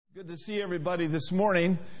Good to see everybody this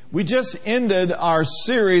morning. We just ended our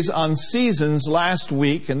series on seasons last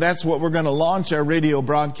week, and that's what we're going to launch our radio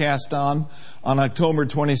broadcast on October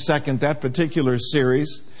 22nd, that particular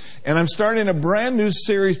series. And I'm starting a brand new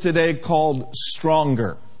series today called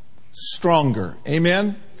Stronger. Stronger.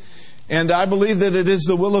 Amen? And I believe that it is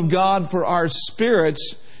the will of God for our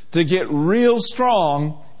spirits to get real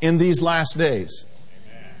strong in these last days.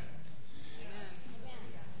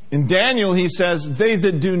 In Daniel, he says, they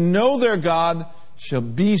that do know their God shall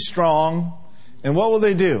be strong. And what will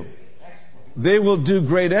they do? They will do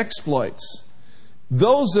great exploits.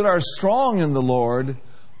 Those that are strong in the Lord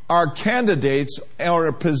are candidates or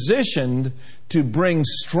are positioned to bring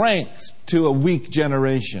strength to a weak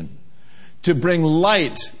generation, to bring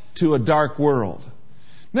light to a dark world.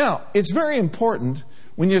 Now, it's very important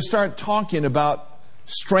when you start talking about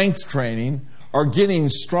strength training or getting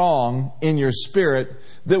strong in your spirit,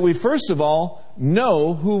 that we first of all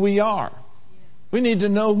know who we are. We need to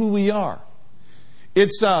know who we are.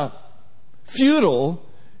 It's futile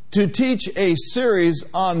to teach a series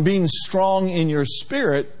on being strong in your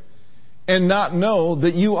spirit and not know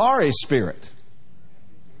that you are a spirit.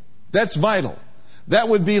 That's vital. That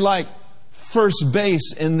would be like first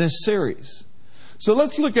base in this series. So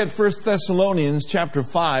let's look at 1 Thessalonians chapter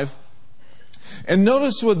 5. And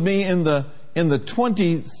notice with me in the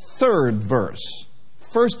 23rd verse,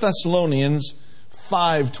 1 Thessalonians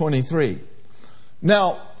 5:23.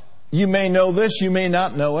 Now, you may know this, you may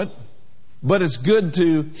not know it, but it's good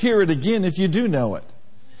to hear it again if you do know it.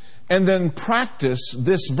 And then practice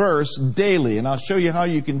this verse daily, and I'll show you how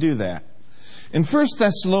you can do that. In 1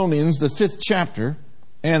 Thessalonians, the 5th chapter,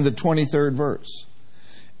 and the 23rd verse,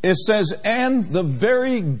 it says, and the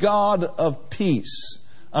very God of peace.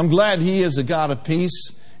 I'm glad He is a God of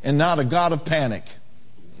peace and not a God of panic.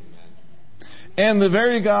 And the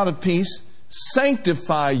very God of peace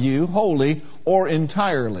sanctify you wholly or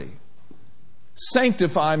entirely.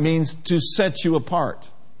 Sanctify means to set you apart.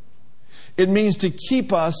 It means to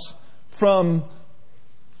keep us from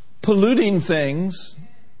polluting things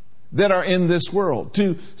that are in this world.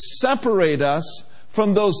 To separate us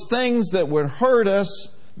from those things that would hurt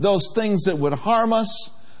us, those things that would harm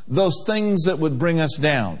us, those things that would bring us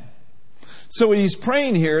down. So he's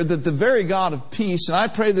praying here that the very God of peace, and I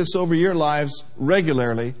pray this over your lives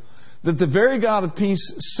regularly, that the very God of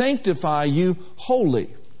peace sanctify you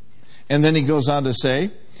wholly. And then he goes on to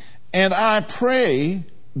say, and I pray,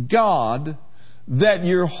 God, that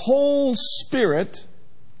your whole spirit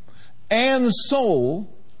and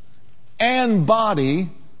soul and body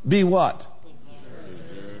be what?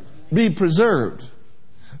 Be preserved.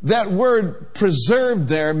 That word preserved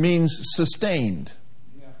there means sustained.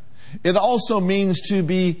 It also means to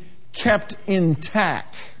be kept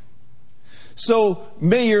intact. So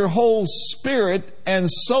may your whole spirit and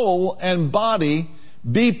soul and body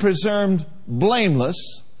be preserved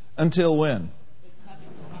blameless until when?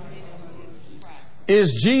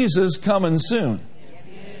 Is Jesus coming soon?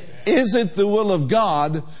 Is it the will of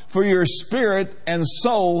God for your spirit and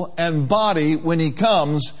soul and body when He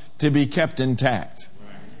comes to be kept intact?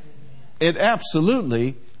 It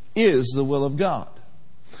absolutely is the will of God.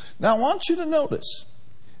 Now I want you to notice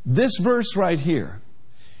this verse right here.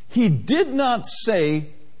 He did not say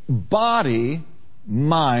body,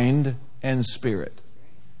 mind, and spirit.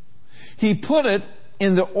 He put it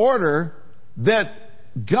in the order that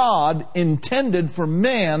God intended for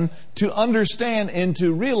man to understand and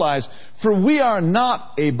to realize. For we are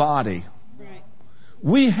not a body.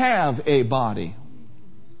 We have a body.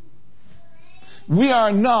 We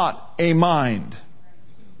are not a mind.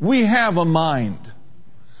 We have a mind.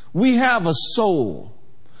 We have a soul,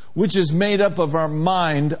 which is made up of our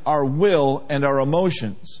mind, our will, and our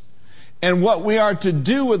emotions. And what we are to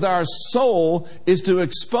do with our soul is to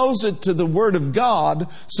expose it to the Word of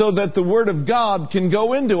God so that the Word of God can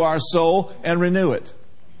go into our soul and renew it.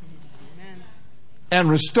 Amen. And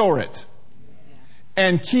restore it.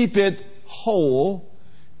 And keep it whole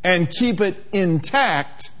and keep it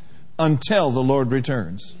intact until the Lord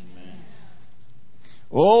returns.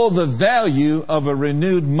 Oh, the value of a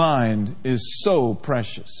renewed mind is so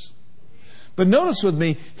precious. But notice with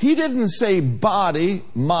me, he didn't say body,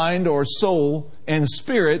 mind, or soul and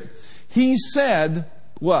spirit. He said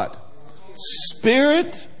what?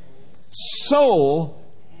 Spirit, soul,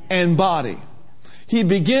 and body. He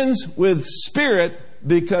begins with spirit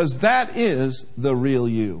because that is the real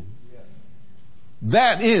you.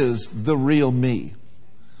 That is the real me.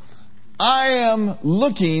 I am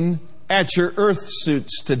looking at your earth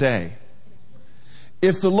suits today.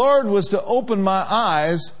 If the Lord was to open my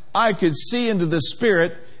eyes, I could see into the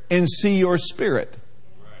spirit and see your spirit.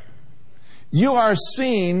 You are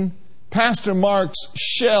seeing Pastor Mark's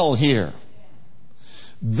shell here.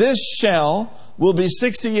 This shell will be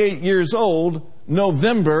 68 years old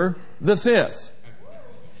November the 5th.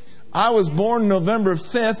 I was born November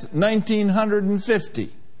 5th,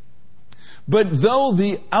 1950. But though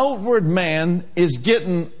the outward man is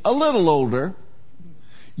getting a little older,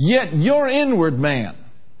 yet your inward man,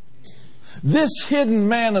 this hidden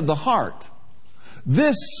man of the heart,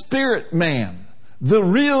 this spirit man, the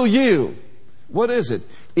real you, what is it?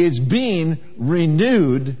 It's being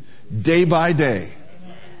renewed day by day.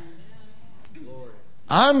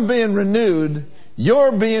 I'm being renewed.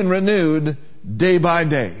 You're being renewed day by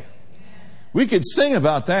day. We could sing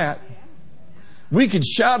about that. We could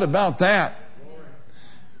shout about that.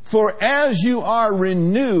 For as you are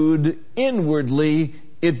renewed inwardly,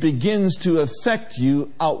 it begins to affect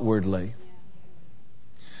you outwardly.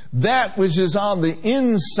 That which is on the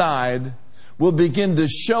inside will begin to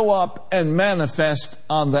show up and manifest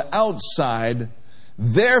on the outside.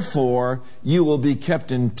 Therefore, you will be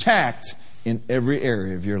kept intact in every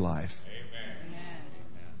area of your life.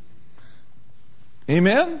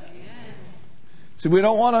 Amen? Amen? See, we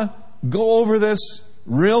don't want to go over this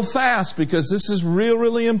real fast because this is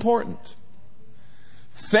really important.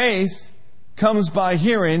 Faith comes by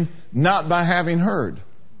hearing, not by having heard.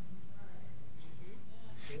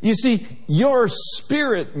 You see, your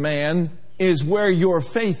spirit man is where your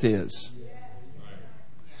faith is.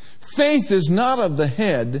 Faith is not of the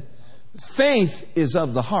head. Faith is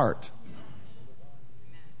of the heart.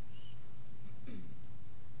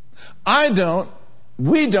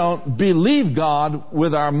 We don't believe God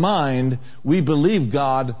with our mind. We believe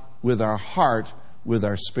God with our heart, with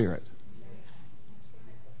our spirit.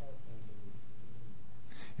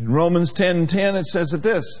 In Romans 10:10 it says it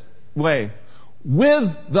this way.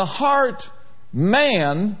 With the heart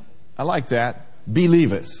man, I like that,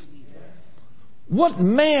 believeth. What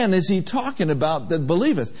man is he talking about that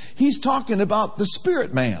believeth? He's talking about the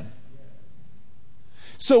spirit man.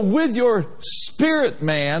 So with your spirit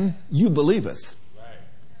man, you believeth.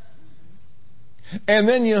 And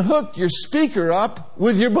then you hook your speaker up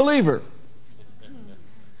with your believer.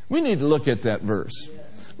 We need to look at that verse.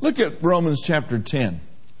 Look at Romans chapter 10.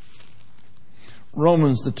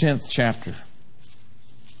 Romans the 10th chapter.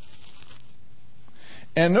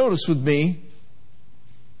 And notice with me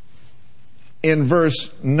in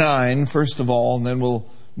verse 9, first of all, and then we'll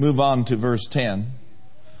move on to verse 10.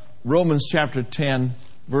 Romans chapter 10,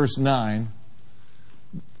 verse 9.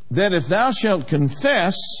 That if thou shalt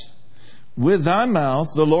confess with thy mouth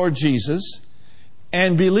the Lord Jesus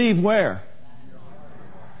and believe where?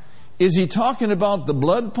 Is he talking about the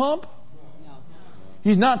blood pump?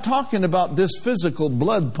 He's not talking about this physical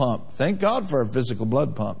blood pump. Thank God for our physical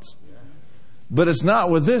blood pumps. But it's not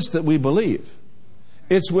with this that we believe.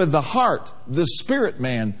 It's with the heart, the spirit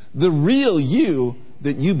man, the real you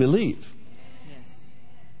that you believe. Yes.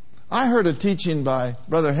 I heard a teaching by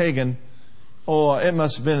Brother Hagin. It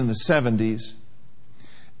must have been in the 70s.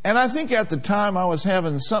 And I think at the time I was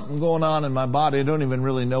having something going on in my body. I don't even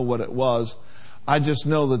really know what it was. I just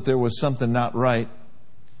know that there was something not right.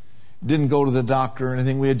 Didn't go to the doctor or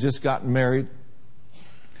anything. We had just gotten married.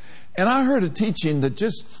 And I heard a teaching that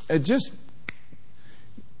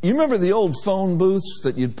you remember the old phone booths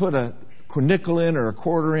that you'd put a nickel in or a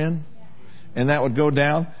quarter in? And that would go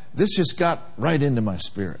down? This just got right into my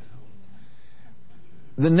spirit.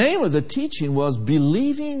 The name of the teaching was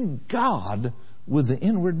Believing God with the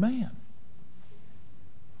Inward Man.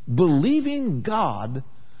 Believing God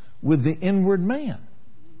with the inward man.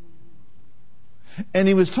 And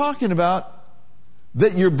he was talking about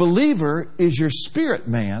that your believer is your spirit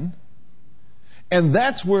man, and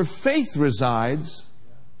that's where faith resides.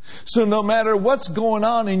 So no matter what's going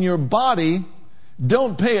on in your body,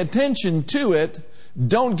 don't pay attention to it.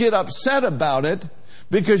 Don't get upset about it,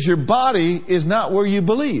 because your body is not where you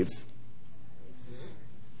believe.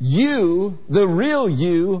 You, the real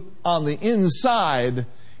you on the inside,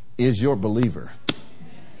 is your believer.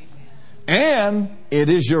 And it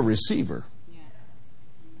is your receiver.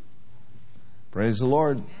 Praise the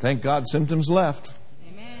Lord. Thank God symptoms left.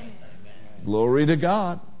 Amen. Glory to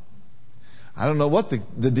God. I don't know what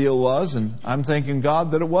the deal was, and I'm thanking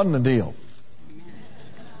God that it wasn't a deal.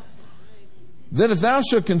 That if thou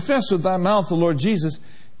shalt confess with thy mouth the Lord Jesus,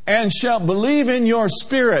 and shalt believe in your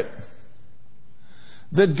spirit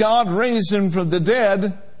that God raised him from the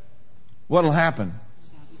dead, what will happen?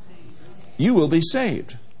 You will be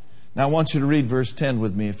saved. Now I want you to read verse 10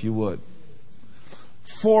 with me if you would.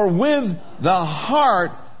 For with the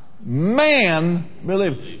heart man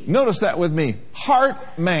believe. Notice that with me.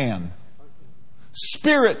 Heart man.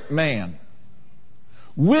 Spirit man.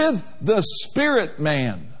 with the spirit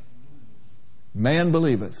man. Man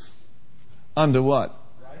believeth. Unto what?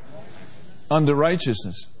 Unto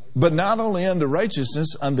righteousness. But not only unto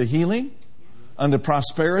righteousness, unto healing, unto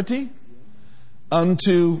prosperity,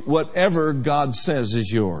 unto whatever God says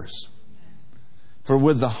is yours. For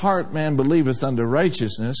with the heart man believeth unto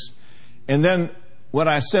righteousness. And then what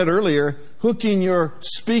I said earlier, hooking your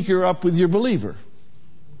speaker up with your believer.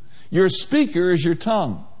 Your speaker is your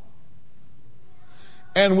tongue.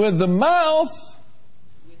 And with the mouth,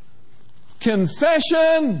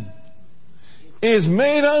 confession is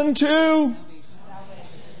made unto.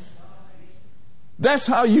 That's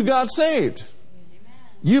how you got saved.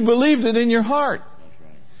 You believed it in your heart.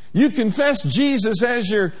 You confessed Jesus as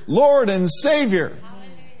your Lord and Savior.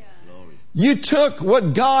 You took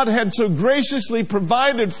what God had so graciously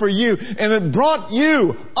provided for you, and it brought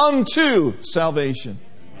you unto salvation.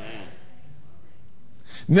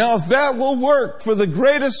 Now, if that will work for the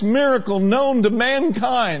greatest miracle known to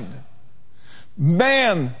mankind,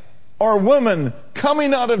 man or woman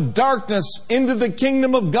coming out of darkness into the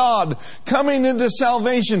kingdom of God, coming into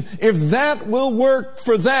salvation, if that will work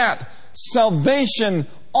for that, salvation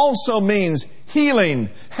also means healing,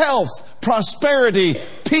 health, prosperity,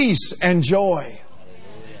 peace, and joy.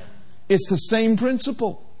 It's the same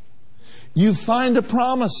principle. You find a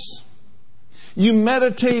promise. You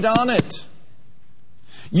meditate on it.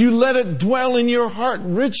 You let it dwell in your heart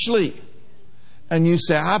richly. And you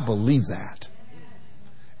say, I believe that.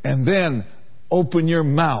 And then open your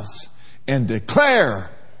mouth and declare,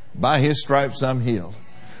 by His stripes I'm healed.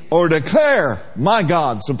 Or declare, my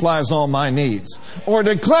God supplies all my needs. Or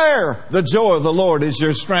declare, the joy of the Lord is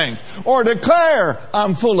your strength. Or declare,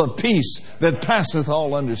 I'm full of peace that passeth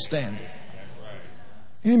all understanding.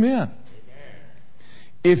 Amen.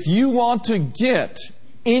 If you want to get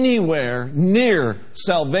anywhere near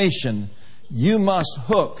salvation, you must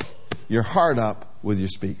hook your heart up with your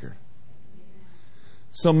speaker.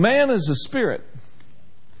 So man is a spirit.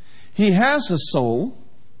 He has a soul,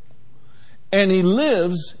 and he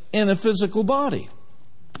lives in a physical body.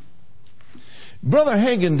 Brother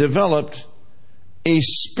Hagin developed a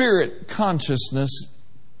spirit consciousness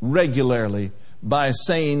regularly by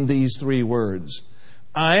saying these three words.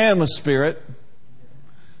 I am a spirit,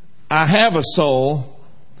 I have a soul,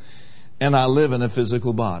 and I live in a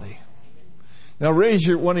physical body. Now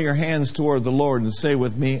raise one of your hands toward the Lord and say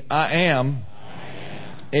with me, I am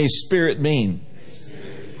a spirit being,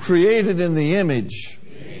 created in the image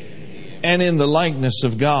and in the likeness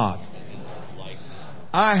of God.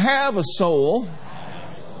 I have a soul,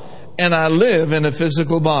 and I live in a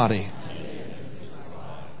physical body.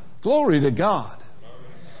 Glory to God.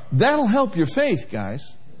 That'll help your faith,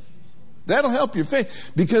 guys. That'll help your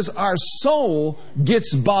faith, because our soul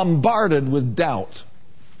gets bombarded with doubt.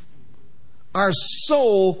 Our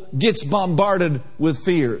soul gets bombarded with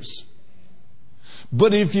fears.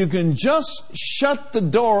 But if you can just shut the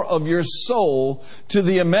door of your soul to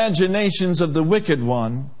the imaginations of the wicked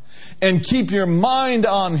one and keep your mind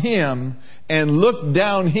on Him and look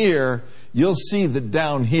down here, you'll see that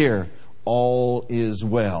down here all is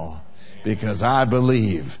well. Because I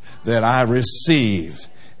believe that I receive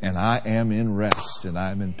and I am in rest and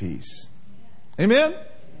I'm in peace. Amen?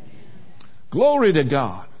 Glory to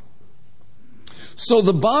God. So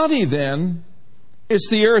the body then is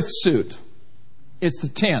the earth suit. It's the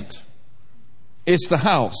tent. It's the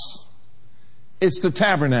house. It's the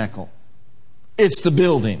tabernacle. It's the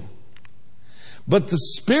building. But the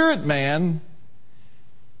spirit man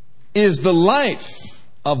is the life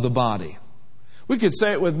of the body. We could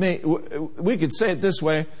say it with me. We could say it this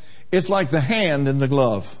way. It's like the hand in the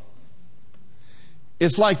glove.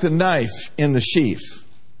 It's like the knife in the sheath.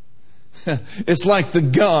 It's like the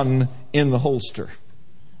gun in the holster.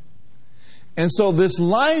 And so this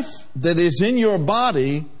life that is in your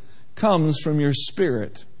body comes from your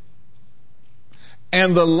spirit.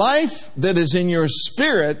 And the life that is in your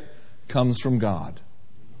spirit comes from God.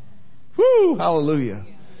 Woo! Hallelujah.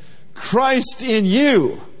 Christ in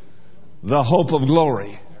you, the hope of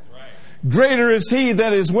glory. Greater is He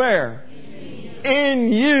that is where?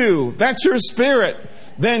 In you. That's your spirit.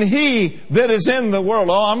 Than he that is in the world.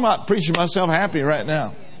 Oh, I'm not preaching myself happy right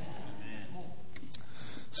now.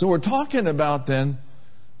 So we're talking about then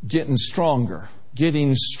getting stronger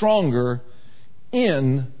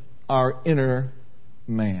in our inner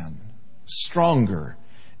man, stronger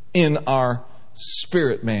in our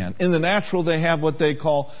spirit man. In the natural, they have what they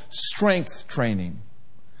call strength training.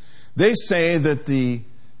 They say that the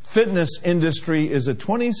fitness industry is a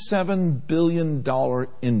 $27 billion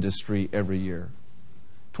industry every year.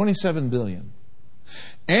 $27 billion.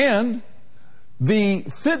 And The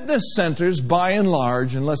fitness centers, by and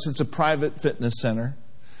large, unless it's a private fitness center,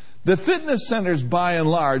 the fitness centers, by and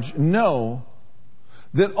large, know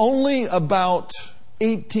that only about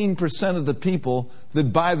 18% of the people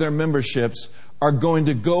that buy their memberships are going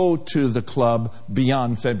to go to the club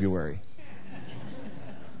beyond February.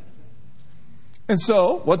 And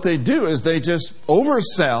so what they do is they just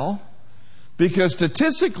oversell, because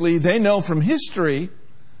statistically they know from history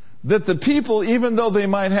that the people, even though they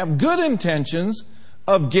might have good intentions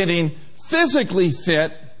of getting physically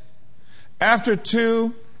fit, after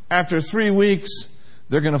 3 weeks,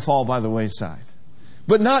 they're going to fall by the wayside.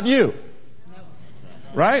 But not you.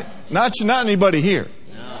 Right? Not anybody here.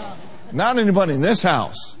 Not anybody in this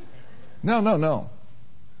house. No.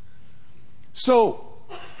 So,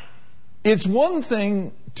 it's one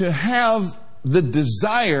thing to have the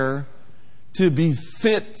desire to be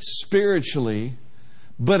fit spiritually,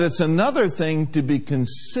 but it's another thing to be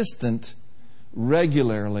consistent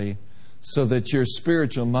regularly so that your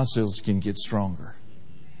spiritual muscles can get stronger.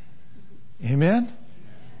 Amen?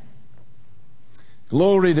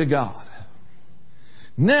 Glory to God.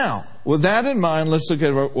 Now, with that in mind, let's look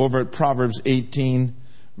over at Proverbs 18,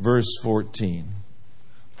 verse 14.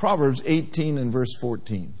 Proverbs 18 and verse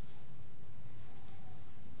 14.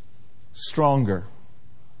 Stronger.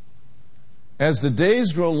 As the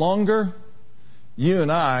days grow longer, you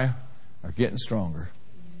and I are getting stronger.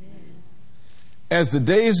 As the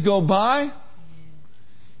days go by,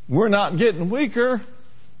 we're not getting weaker.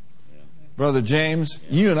 Brother James,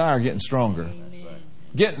 you and I are getting stronger.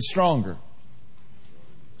 Getting stronger.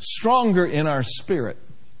 Stronger in our spirit.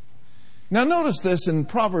 Now notice this in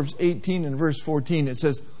Proverbs 18 and verse 14. It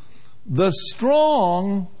says, the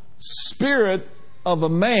strong spirit of a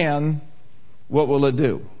man, what will it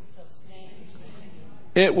do?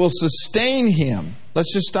 It will sustain him.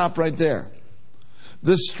 Let's just stop right there.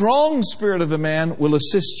 The strong spirit of a man will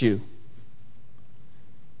assist you.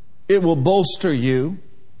 It will bolster you.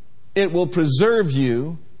 It will preserve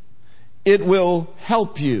you. It will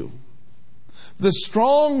help you. The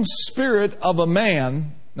strong spirit of a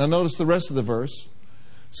man, now notice the rest of the verse,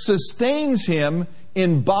 sustains him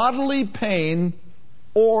in bodily pain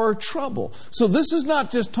or trouble. So this is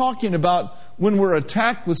not just talking about when we're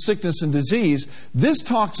attacked with sickness and disease. This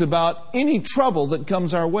talks about any trouble that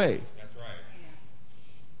comes our way. That's right.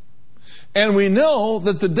 And we know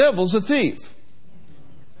that the devil's a thief.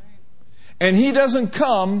 And he doesn't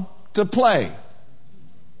come to play,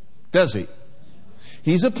 does he?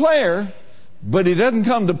 He's a player, but he doesn't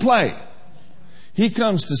come to play. He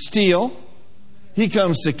comes to steal, he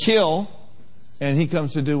comes to kill, and he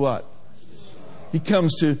comes to do what? He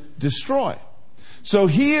comes to destroy. So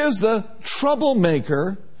he is the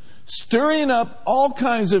troublemaker, stirring up all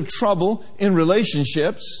kinds of trouble in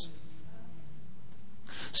relationships,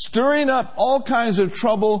 stirring up all kinds of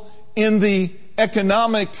trouble in the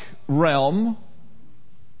economic realm,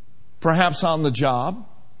 perhaps on the job,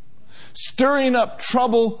 stirring up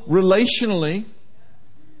trouble relationally,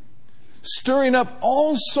 stirring up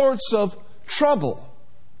all sorts of trouble.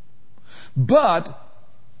 But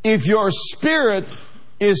if your spirit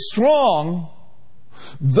is strong,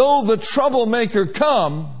 though the troublemaker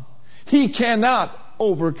come, he cannot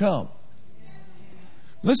overcome.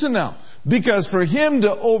 Listen now, because for him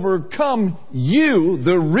to overcome you,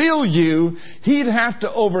 the real you, he'd have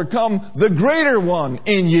to overcome the greater one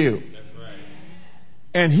in you. That's right.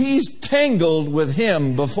 And he's tangled with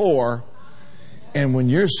him before. And when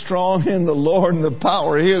you're strong in the Lord and the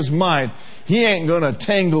power of His might, He ain't going to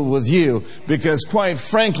tangle with you, because quite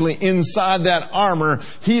frankly, inside that armor,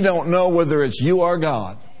 He don't know whether it's you or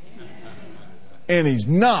God. And He's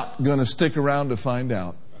not going to stick around to find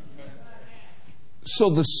out. So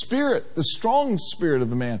the spirit, the strong spirit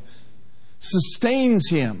of a man, sustains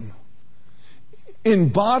him in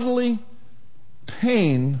bodily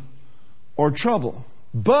pain or trouble.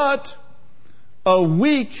 But a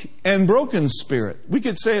weak and broken spirit, we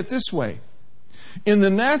could say it this way. In the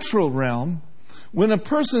natural realm, when a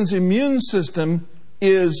person's immune system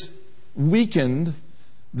is weakened,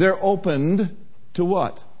 they're opened to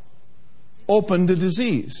what? Open to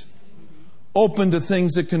disease. Open to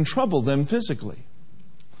things that can trouble them physically.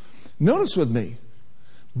 Notice with me,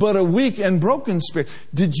 but a weak and broken spirit.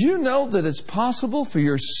 Did you know that it's possible for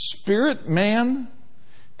your spirit man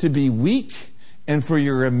to be weak and for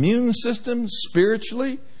your immune system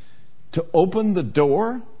spiritually to open the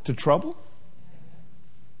door to trouble?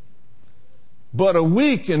 But a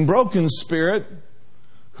weak and broken spirit,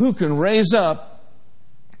 who can raise up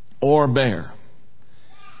or bear?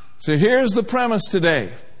 So here's the premise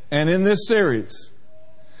today and in this series.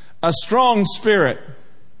 A strong spirit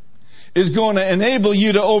is going to enable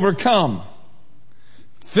you to overcome.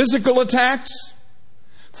 physical attacks,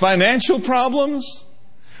 financial problems,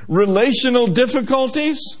 relational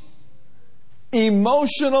difficulties,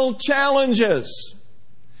 emotional challenges,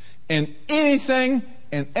 and anything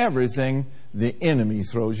and everything the enemy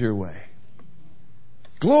throws your way.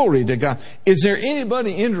 Glory to God. Is there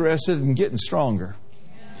anybody interested in getting stronger?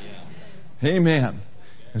 Yeah. Amen.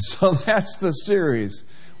 And so that's the series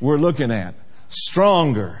we're looking at.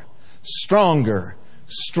 Stronger, stronger,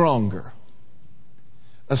 stronger.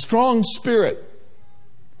 A strong spirit,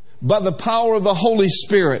 by the power of the Holy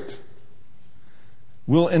Spirit,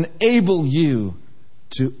 will enable you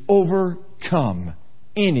to overcome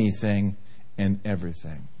anything and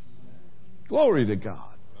everything. Glory to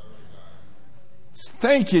God.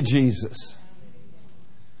 Thank you, Jesus.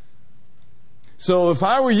 So if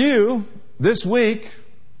I were you this week,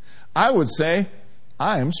 I would say,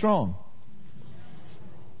 I am strong.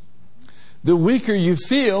 The weaker you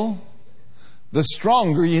feel, the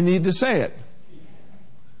stronger you need to say it.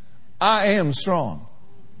 I am strong.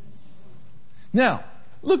 Now,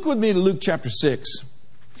 look with me to Luke chapter 6.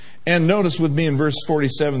 And notice with me in verse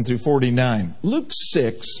 47 through 49. Luke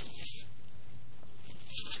 6.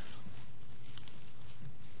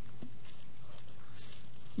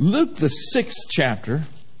 Luke the 6th chapter,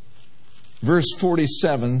 verse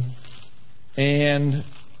 47 and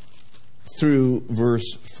through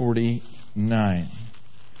verse 49.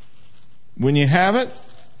 When you have it,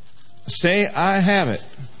 say, I have it.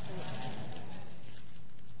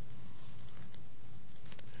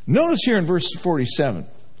 Notice here in verse 47,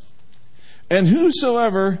 and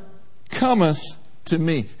whosoever cometh to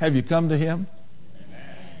me. Have you come to Him? Amen.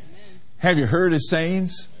 Have you heard His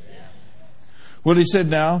sayings? Yeah. Well, He said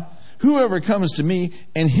now, whoever comes to me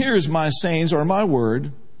and hears my sayings or my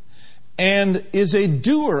word and is a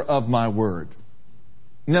doer of my word.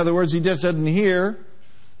 In other words, he just doesn't hear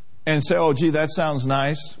and say, oh, gee, that sounds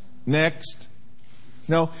nice. Next.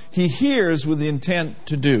 No, he hears with the intent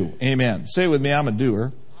to do. Amen. Say it with me, I'm a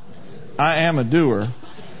doer. I am a doer.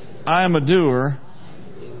 I am a doer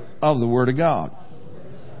of the word of God.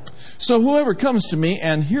 So whoever comes to me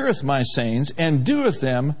and heareth my sayings and doeth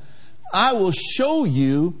them, I will show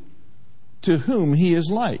you to whom he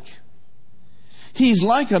is like. He's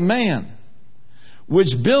like a man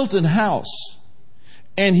which built an house,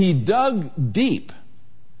 and he dug deep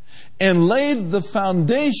and laid the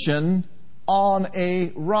foundation on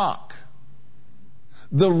a rock.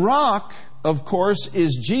 The rock, of course,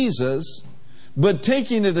 is Jesus, but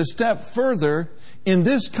taking it a step further, in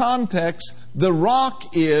this context, the rock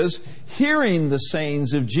is hearing the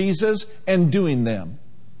sayings of Jesus and doing them.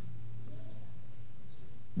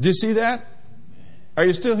 Do you see that? Are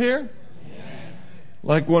you still here?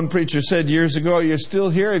 Like one preacher said years ago, you're still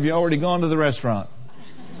here? Have you already gone to the restaurant?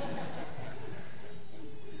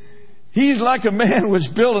 He's like a man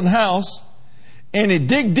which built an house, and he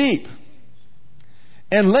dig deep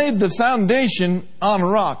and laid the foundation on a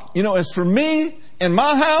rock. You know, as for me and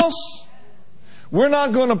my house, we're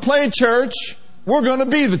not going to play church. We're going to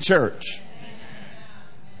be the church.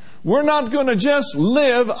 We're not going to just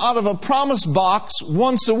live out of a promise box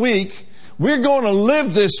once a week. We're going to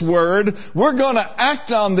live this word. We're going to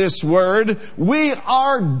act on this word. We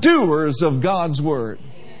are doers of God's word.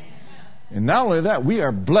 And not only that, we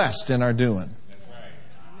are blessed in our doing.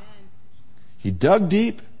 He dug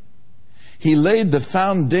deep. He laid the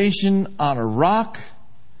foundation on a rock.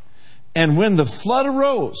 And when the flood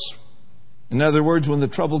arose, in other words, when the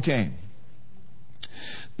trouble came,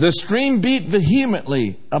 the stream beat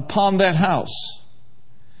vehemently upon that house,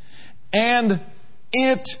 and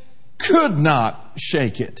it could not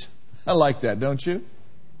shake it. I like that, don't you?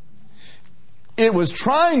 It was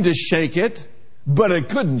trying to shake it, but it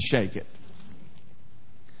couldn't shake it.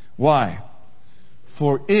 Why?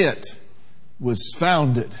 For it was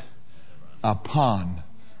founded upon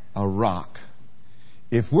a rock.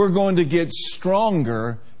 If we're going to get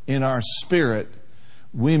stronger in our spirit,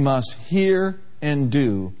 we must hear and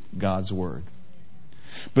do God's word.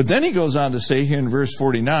 But then he goes on to say here in verse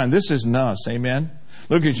 49, this isn't us, amen?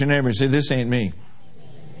 Look at your neighbor and say, this ain't me.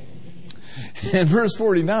 In verse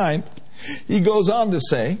 49, he goes on to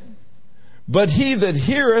say, but he that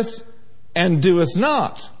heareth and doeth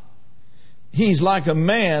not, he's like a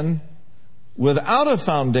man without a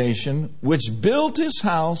foundation, which built his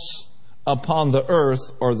house upon the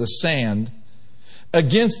earth or the sand,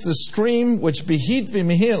 against the stream which beat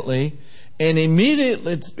vehemently, and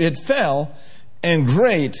immediately it fell, and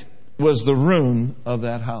great was the ruin of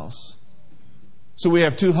that house. So we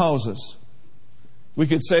have two houses. We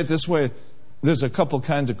could say it this way. There's a couple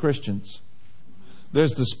kinds of Christians.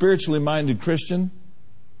 There's the spiritually minded Christian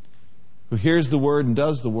who hears the word and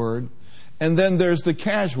does the word. And then there's the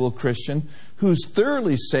casual Christian who's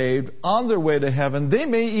thoroughly saved, on their way to heaven. They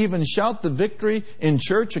may even shout the victory in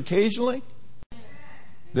church occasionally.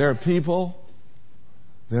 There are people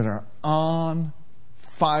that are on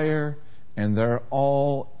fire and they're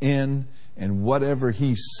all in, and whatever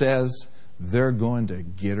he says, they're going to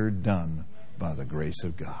get her done by the grace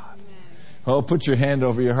of God. Oh, put your hand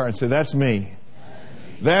over your heart and say, that's me.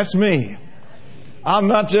 That's me. I'm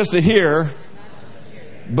not just a hearer,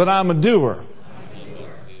 but I'm a doer.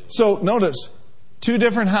 So notice, two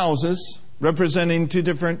different houses representing two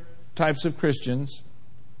different types of Christians,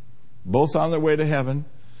 both on their way to heaven.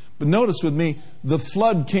 But notice with me, the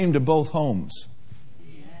flood came to both homes.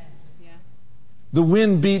 The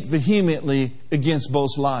wind beat vehemently against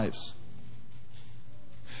both lives.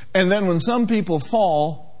 And then when some people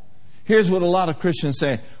fall, here's what a lot of Christians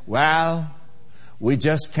say, well, we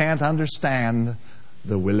just can't understand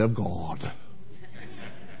the will of God.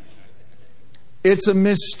 It's a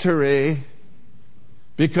mystery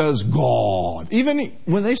because God, even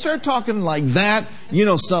when they start talking like that, you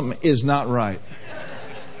know something is not right.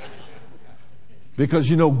 Because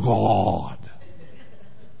you know God.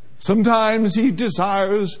 Sometimes He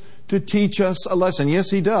desires to teach us a lesson.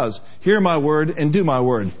 Yes, He does. Hear my word and do my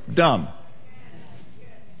word. Done.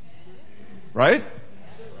 Right?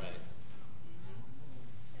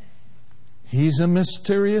 He's a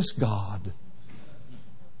mysterious God.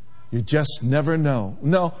 You just never know.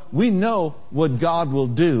 No, we know what God will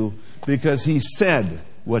do because He said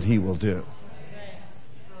what He will do.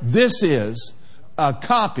 This is a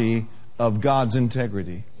copy of God's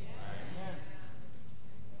integrity.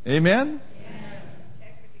 Amen?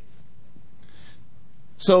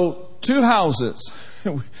 So, two houses.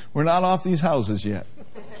 We're not off these houses yet.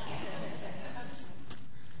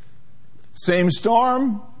 Same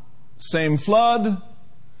storm, same flood.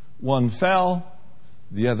 One fell,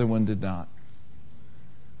 the other one did not.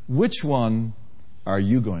 Which one are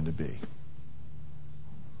you going to be?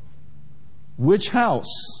 Which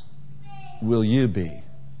house will you be?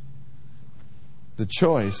 The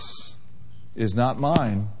choice is not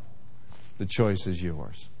mine. The choice is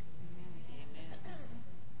yours.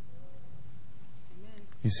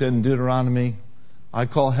 He said in Deuteronomy, I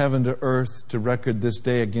call heaven to earth to record this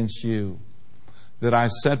day against you, that I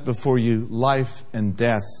set before you life and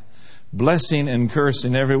death, blessing and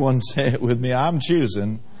cursing. Everyone say it with me. I'm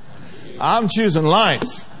choosing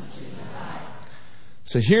life.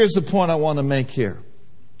 So here's the point I want to make here.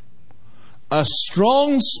 A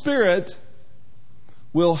strong spirit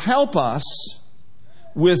will help us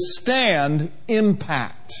withstand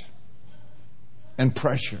impact and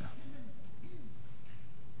pressure.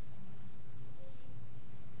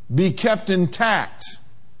 Be kept intact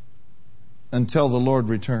until the Lord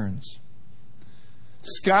returns.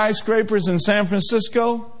 Skyscrapers in San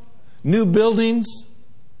Francisco, new buildings,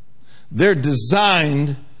 they're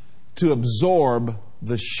designed to absorb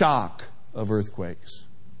the shock of earthquakes.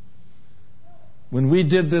 When we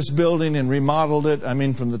did this building and remodeled it,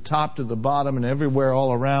 from the top to the bottom and everywhere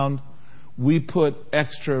all around, we put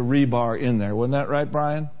extra rebar in there. Wasn't that right,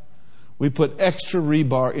 Brian? We put extra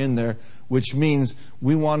rebar in there, which means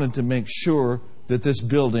we wanted to make sure that this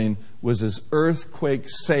building was as earthquake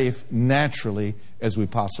safe naturally as we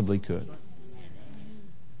possibly could.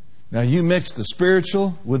 Now you mix the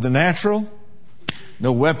spiritual with the natural,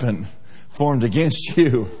 no weapon formed against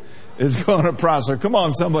you is going to prosper. Come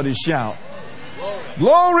on, somebody shout.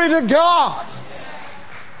 Glory to God.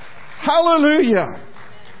 Hallelujah.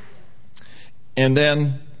 And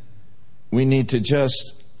then we need to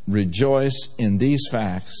just rejoice in these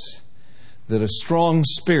facts that a strong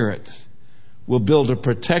spirit will build a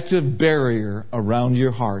protective barrier around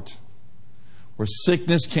your heart where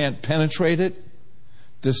sickness can't penetrate it,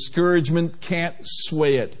 discouragement can't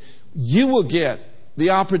sway it. You will get the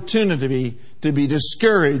opportunity to be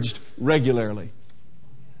discouraged regularly.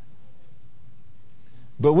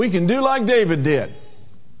 But we can do like David did.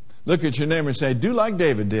 Look at your neighbor and say, do like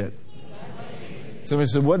David did. Somebody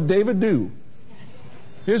said, what did David do?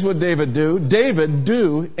 Here's what David do. David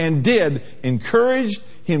do and did encourage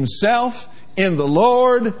himself in the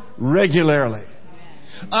Lord regularly.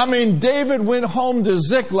 David went home to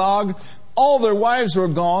Ziklag. All their wives were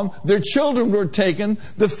gone. Their children were taken.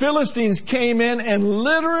 The Philistines came in and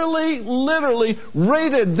literally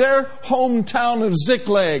raided their hometown of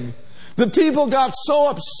Ziklag. The people got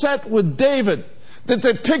so upset with David that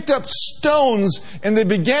they picked up stones and they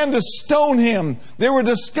began to stone him. They were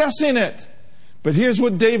discussing it. But here's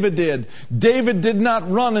what David did. David did not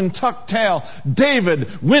run and tuck tail.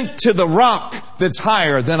 David went to the rock that's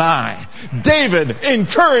higher than I. David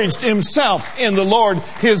encouraged himself in the Lord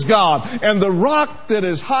his God. And the rock that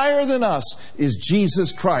is higher than us is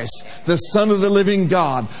Jesus Christ, the Son of the living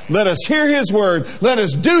God. Let us hear his word. Let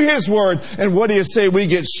us do his word. And what do you say? We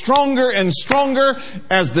get stronger and stronger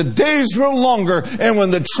as the days grow longer. And when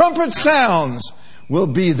the trumpet sounds, we'll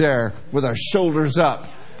be there with our shoulders up,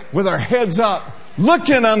 with our heads up,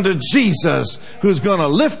 looking unto Jesus, who's going to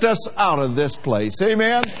lift us out of this place.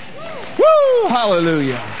 Amen? Woo!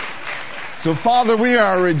 Hallelujah. So, Father, we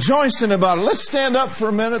are rejoicing about it. Let's stand up for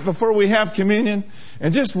a minute before we have communion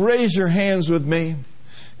and just raise your hands with me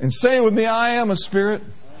and say with me, I am a spirit.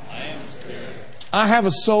 I have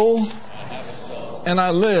a soul. And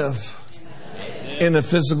I live in a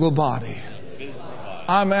physical body.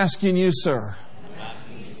 I'm asking you, sir,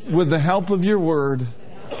 with the help of your word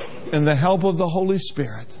and the help of the Holy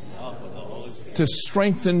Spirit, to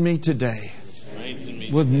strengthen me today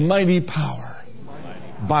with mighty power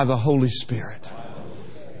by the Holy Spirit.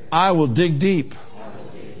 I will dig deep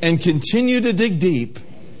and continue to dig deep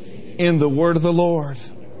in the word of the Lord.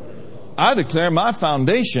 I declare my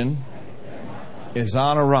foundation is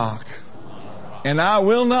on a rock, and I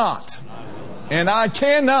will not, and I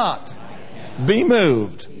cannot be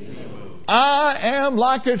moved. I am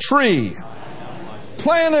like a tree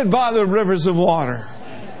planted by the rivers of water.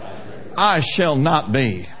 I shall not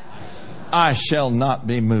be. I shall not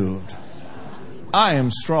be moved. I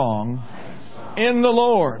am strong in the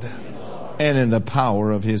Lord and in the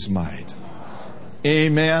power of his might.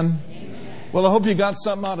 Amen. Well, I hope you got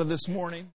something out of this morning.